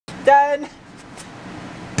Done.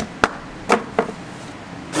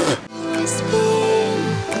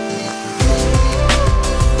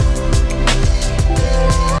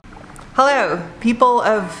 Hello, people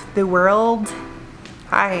of the world.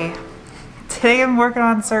 Hi. Today I'm working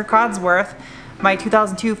on Sir Codsworth, my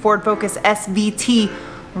 2002 Ford Focus SVT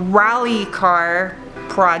rally car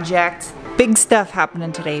project. Big stuff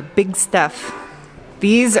happening today, big stuff.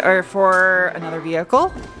 These are for another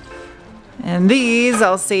vehicle, and these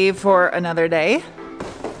I'll save for another day.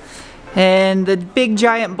 And the big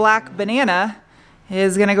giant black banana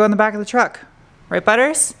is gonna go in the back of the truck. Right,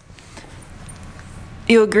 Butters?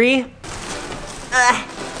 You agree? Ugh,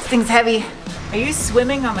 this thing's heavy. Are you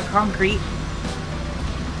swimming on the concrete?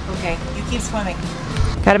 Okay, you keep swimming.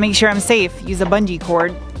 Gotta make sure I'm safe. Use a bungee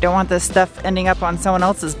cord. Don't want this stuff ending up on someone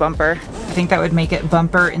else's bumper. I think that would make it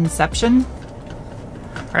bumper inception,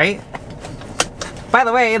 right? By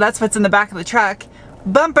the way, that's what's in the back of the truck.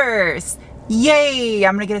 Bumpers! Yay!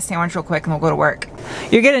 I'm gonna get a sandwich real quick and we'll go to work.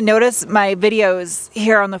 You're gonna notice my videos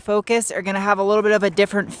here on the Focus are gonna have a little bit of a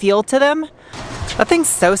different feel to them. That thing's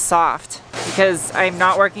so soft because I'm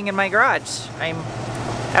not working in my garage. I'm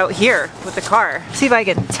out here with the car. See if I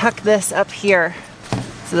can tuck this up here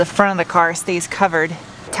so the front of the car stays covered.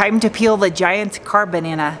 Time to peel the giant car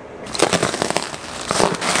banana.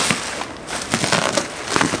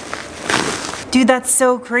 Dude, that's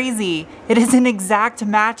so crazy. It is an exact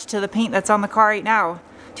match to the paint that's on the car right now.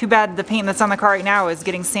 Too bad the paint that's on the car right now is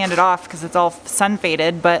getting sanded off because it's all sun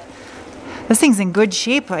faded, but this thing's in good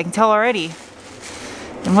shape, I can tell already.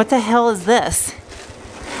 And what the hell is this?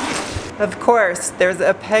 Of course, there's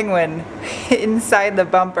a penguin inside the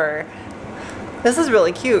bumper. This is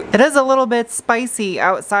really cute. It is a little bit spicy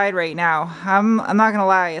outside right now. I'm not gonna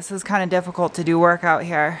lie, this is kind of difficult to do work out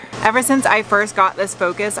here. Ever since I first got this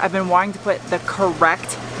Focus, I've been wanting to put the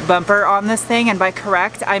correct bumper on this thing, and by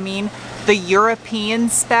correct, I mean the European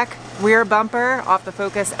spec rear bumper off the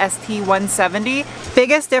Focus ST170.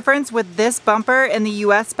 Biggest difference with this bumper and the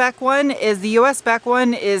US spec one is the US spec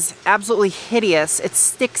one is absolutely hideous. It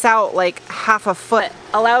sticks out like half a foot.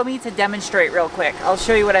 Allow me to demonstrate real quick. I'll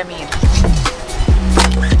show you what I mean.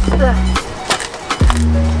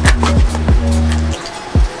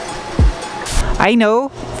 I know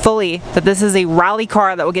fully that this is a rally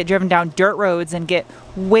car that will get driven down dirt roads and get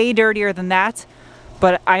way dirtier than that,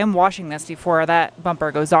 but I am washing this before that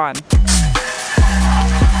bumper goes on.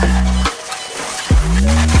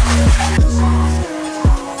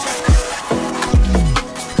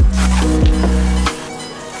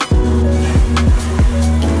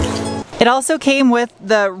 It also came with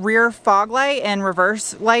the rear fog light and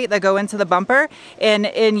reverse light that go into the bumper. And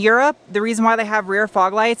in Europe, the reason why they have rear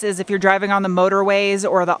fog lights is if you're driving on the motorways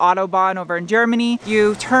or the Autobahn over in Germany,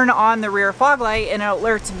 you turn on the rear fog light and it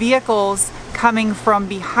alerts vehicles coming from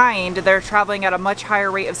behind. They're traveling at a much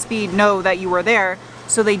higher rate of speed, know that you were there,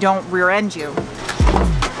 so they don't rear end you.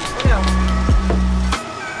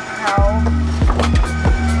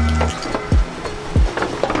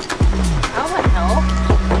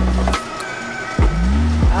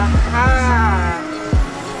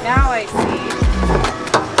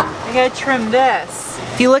 I gotta trim this.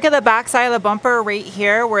 If you look at the back side of the bumper right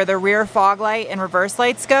here where the rear fog light and reverse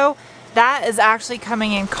lights go, that is actually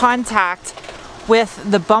coming in contact with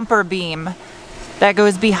the bumper beam that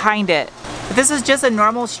goes behind it. If this is just a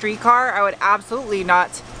normal street car, I would absolutely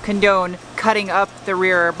not condone cutting up the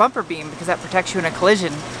rear bumper beam because that protects you in a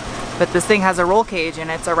collision. But this thing has a roll cage and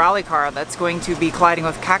it's a rally car that's going to be colliding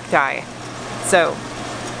with cacti. So,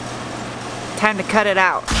 time to cut it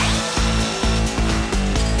out.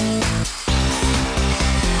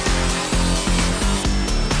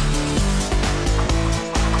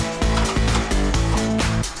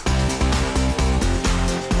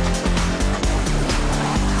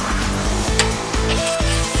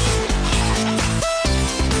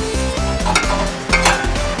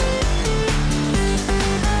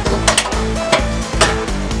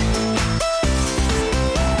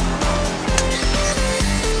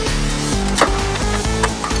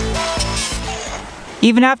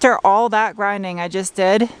 Even after all that grinding I just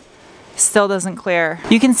did, still doesn't clear.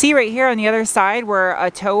 You can see right here on the other side where a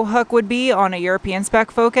tow hook would be on a European spec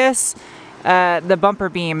Focus. The bumper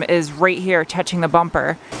beam is right here touching the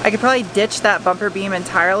bumper. I could probably ditch that bumper beam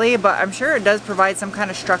entirely, but I'm sure it does provide some kind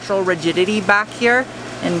of structural rigidity back here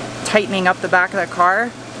and tightening up the back of the car.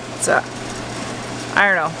 So,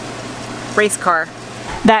 I don't know, race car.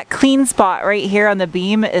 That clean spot right here on the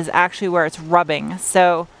beam is actually where it's rubbing.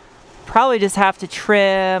 So, probably just have to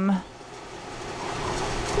trim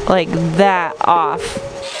like that off.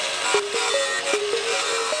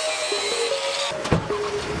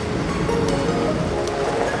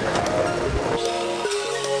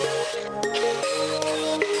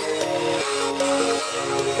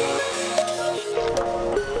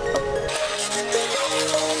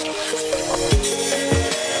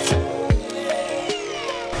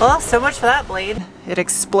 Well, so much for that blade. It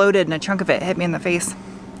exploded and a chunk of it hit me in the face.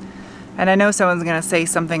 And I know someone's gonna say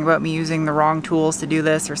something about me using the wrong tools to do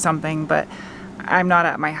this or something, but I'm not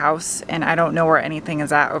at my house and I don't know where anything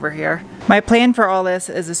is at over here. My plan for all this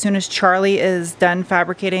is as soon as Charlie is done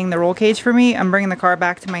fabricating the roll cage for me, I'm bringing the car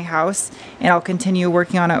back to my house and I'll continue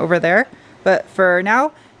working on it over there. But for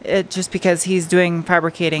now, just because he's doing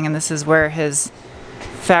fabricating and this is where his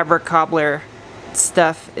fabric cobbler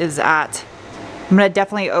stuff is at. I'm gonna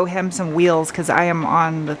definitely owe him some wheels because I am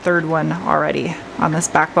on the third one already on this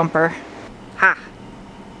back bumper. Ha!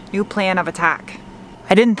 New plan of attack.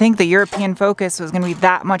 I didn't think the European Focus was gonna be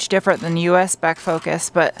that much different than the US spec Focus,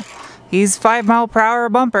 but these 5-mile-per-hour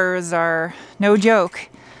bumpers are no joke.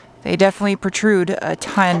 They definitely protrude a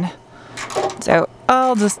ton. So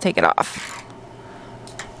I'll just take it off.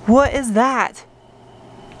 What is that?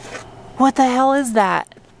 What the hell is that?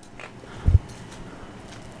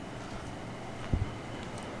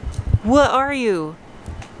 What are you?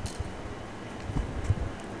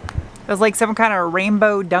 It was like some kind of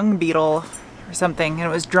rainbow dung beetle or something, and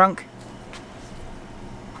it was drunk.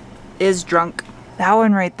 Is drunk. That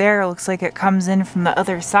one right there looks like it comes in from the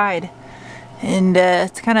other side, and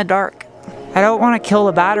it's kind of dark. I don't want to kill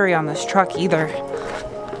the battery on this truck either,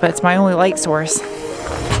 but it's my only light source.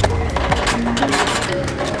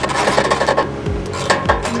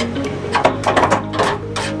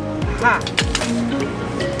 Ha!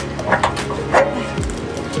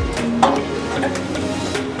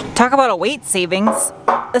 Talk about a weight savings.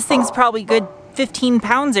 This thing's probably good 15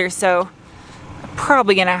 pounds or so. I'm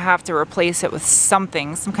probably gonna have to replace it with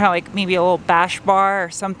something. Some kind of like maybe a little bash bar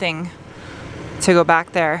or something to go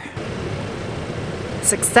back there.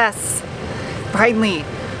 Success. Finally.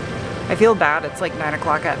 I feel bad. It's like 9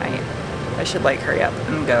 o'clock at night. I should like hurry up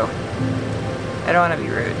and go. I don't want to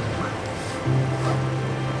be rude.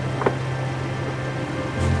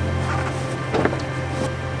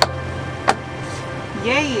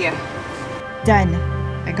 Yay! Done.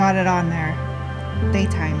 I got it on there.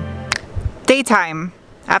 Daytime. Daytime.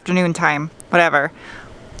 Afternoon time. Whatever.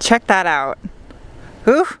 Check that out.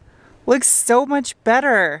 Ooh! Looks so much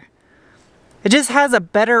better. It just has a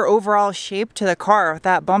better overall shape to the car with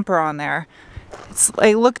that bumper on there. It's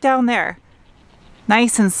like, look down there.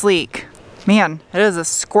 Nice and sleek. Man, it is a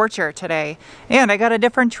scorcher today. And I got a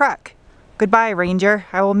different truck. Goodbye, Ranger.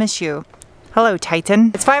 I will miss you. Hello,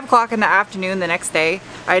 Titan. It's 5 o'clock in the afternoon the next day.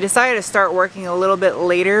 I decided to start working a little bit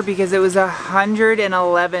later because it was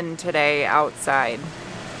 111 today outside.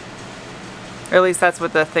 Or at least that's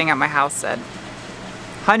what the thing at my house said.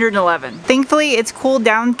 111. Thankfully, it's cooled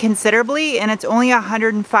down considerably and it's only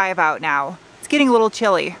 105 out now. It's getting a little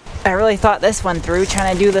chilly. I really thought this one through,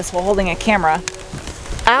 trying to do this while holding a camera.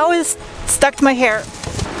 Ow, is stuck to my hair.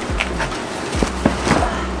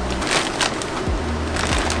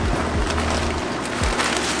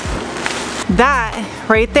 That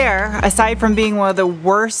right there, aside from being one of the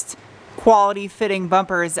worst quality fitting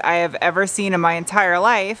bumpers I have ever seen in my entire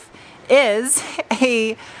life, is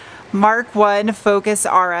a Mark 1 Focus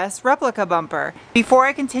RS replica bumper. Before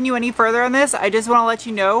I continue any further on this, I just want to let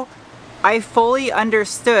you know I fully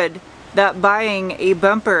understood that buying a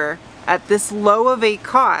bumper at this low of a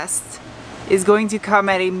cost is going to come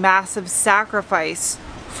at a massive sacrifice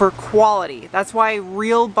for quality. That's why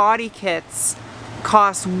real body kits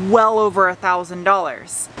cost well over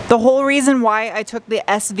 $1,000. The whole reason why I took the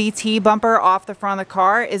SVT bumper off the front of the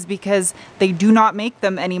car is because they do not make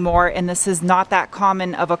them anymore and this is not that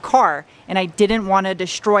common of a car, and I didn't want to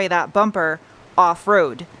destroy that bumper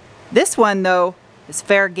off-road. This one though is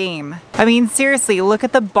fair game. I mean, seriously, look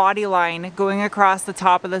at the body line going across the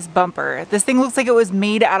top of this bumper. This thing looks like it was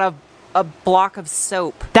made out of a block of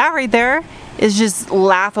soap. That right there is just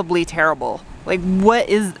laughably terrible. Like, what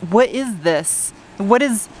is this? What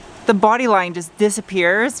is, the body line just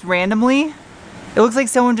disappears randomly? It looks like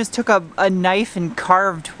someone just took a knife and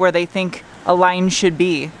carved where they think a line should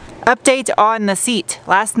be. Update on the seat.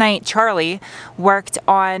 Last night Charlie worked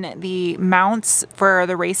on the mounts for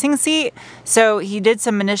the racing seat, so he did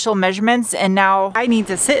some initial measurements and now I need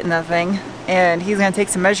to sit in the thing and he's gonna take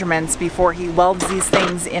some measurements before he welds these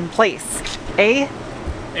things in place. A?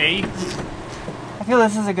 I feel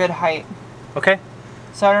this is a good height. Okay.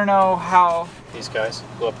 So I don't know how... These guys,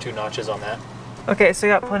 go up 2 notches on that. Okay, so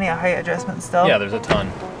you got plenty of height adjustment still? Yeah, there's a ton.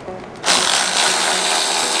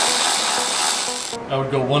 I would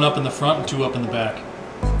go 1 up in the front and 2 up in the back.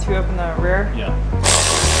 2 up in the rear? Yeah.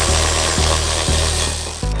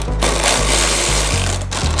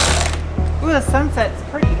 Ooh, the sunset's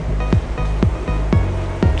pretty.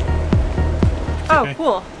 Oh, okay.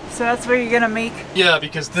 Cool. So that's where you're gonna make... Yeah,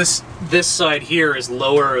 because this side here is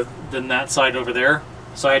lower than that side over there.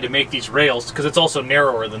 So I had to make these rails, because it's also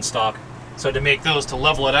narrower than stock. So I had to make those to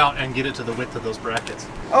level it out and get it to the width of those brackets.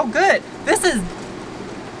 Oh, good. This is,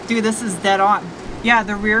 dude, this is dead on. Yeah,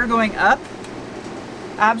 the rear going up,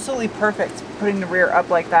 absolutely perfect, putting the rear up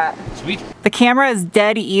like that. Sweet. The camera is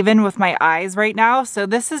dead even with my eyes right now, so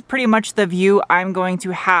this is pretty much the view I'm going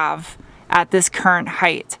to have at this current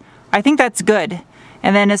height. I think that's good.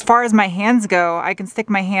 And then as far as my hands go, I can stick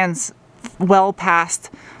my hands well past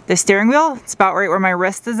the steering wheel. It's about right where my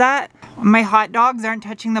wrist is at. My hot dogs aren't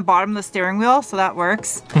touching the bottom of the steering wheel, so that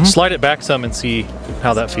works. Slide it back some and see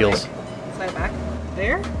how that feels. Slide it back.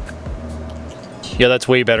 There. Yeah, that's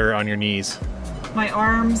way better on your knees. My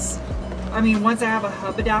arms, I mean, once I have a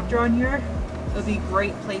hub adapter on here, it'll be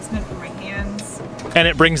great placement for my hands. And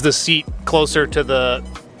it brings the seat closer to the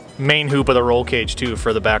main hoop of the roll cage too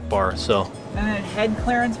for the back bar, so. And then head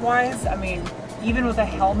clearance wise, I mean, even with a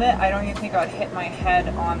helmet, I don't even think I would hit my head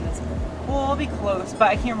on this. Well, it'll be close, but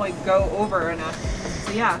I can't really go over enough.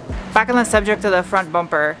 So yeah. Back on the subject of the front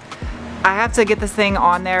bumper, I have to get this thing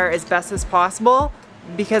on there as best as possible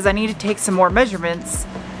because I need to take some more measurements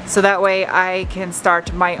so that way I can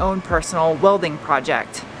start my own personal welding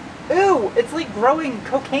project. Ooh, it's like growing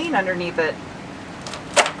cocaine underneath it.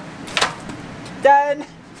 Done.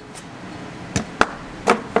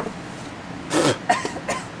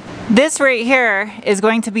 This right here is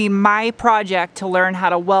going to be my project to learn how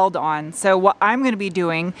to weld on. So what I'm going to be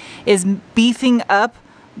doing is beefing up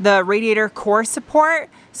the radiator core support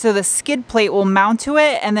so the skid plate will mount to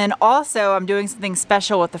it, and then also I'm doing something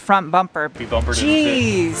special with the front bumper.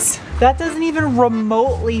 Jeez, that doesn't even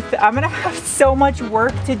remotely fit. I'm gonna have so much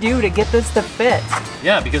work to do to get this to fit.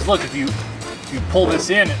 Yeah, because look, if you pull this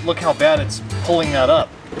in, look how bad it's pulling that up.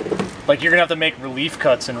 Like you're gonna have to make relief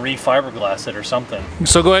cuts and re-fiberglass it or something.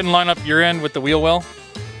 So go ahead and line up your end with the wheel well.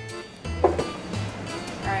 All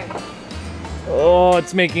right. Oh,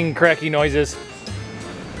 it's making cracky noises.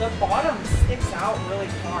 The bottom sticks out really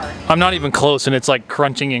far. I'm not even close and it's like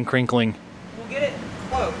crunching and crinkling. We'll get it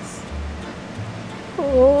close.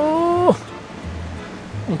 Oh.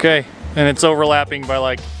 Okay, and it's overlapping by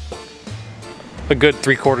like a good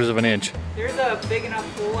 3/4 of an inch. There's a big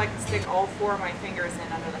enough hole I can stick all 4 of my fingers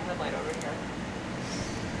in under the headlight over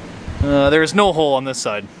here. There's no hole on this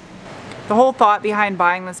side. The whole thought behind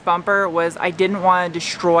buying this bumper was I didn't want to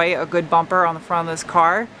destroy a good bumper on the front of this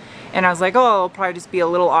car. And I was like, oh, it'll probably just be a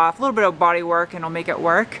little off, a little bit of body work and it'll make it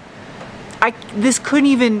work. This couldn't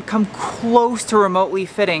even come close to remotely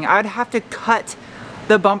fitting. I'd have to cut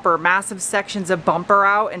the bumper, massive sections of bumper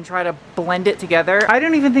out and try to blend it together. I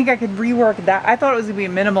don't even think I could rework that. I thought it was gonna be a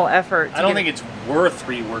minimal effort. I don't think it's worth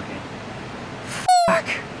reworking. Fuck.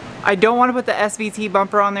 I don't want to put the SVT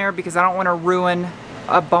bumper on there because I don't want to ruin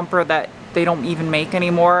a bumper that they don't even make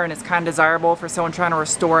anymore, and it's kind of desirable for someone trying to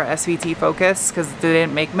restore a SVT Focus because they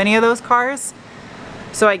didn't make many of those cars.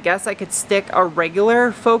 So I guess I could stick a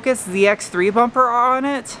regular Focus ZX3 bumper on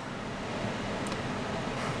it.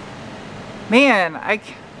 Man,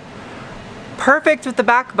 perfect with the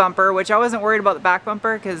back bumper, which I wasn't worried about the back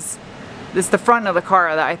bumper because it's the front of the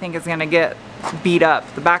car that I think is gonna get beat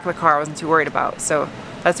up. The back of the car I wasn't too worried about, so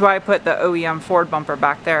that's why I put the OEM Ford bumper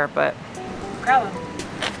back there, but grab him.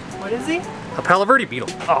 What is he? A Palo Verde beetle.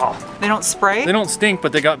 Oh. They don't spray? They don't stink,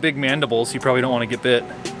 but they got big mandibles, so you probably don't want to get bit.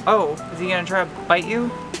 Oh, is he gonna try to bite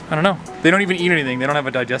you? I don't know. They don't even eat anything. They don't have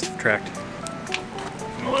a digestive tract.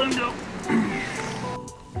 Let him go.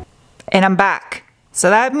 And I'm back.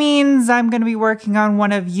 So that means I'm gonna be working on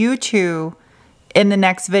one of you two in the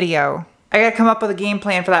next video. I gotta come up with a game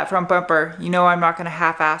plan for that front bumper. You know I'm not gonna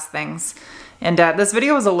half-ass things. And this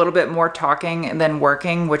video was a little bit more talking than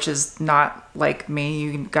working, which is not like me.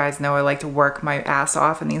 You guys know I like to work my ass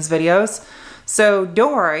off in these videos. So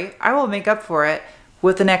don't worry, I will make up for it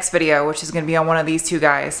with the next video, which is gonna be on one of these two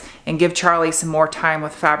guys, and give Charlie some more time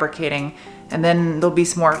with fabricating. And then there'll be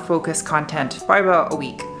some more focus content, probably about a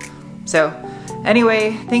week. So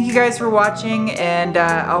anyway, thank you guys for watching, and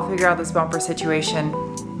I'll figure out this bumper situation.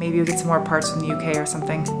 Maybe we'll get some more parts from the UK or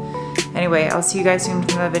something. Anyway, I'll see you guys soon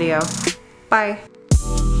for another video. Bye.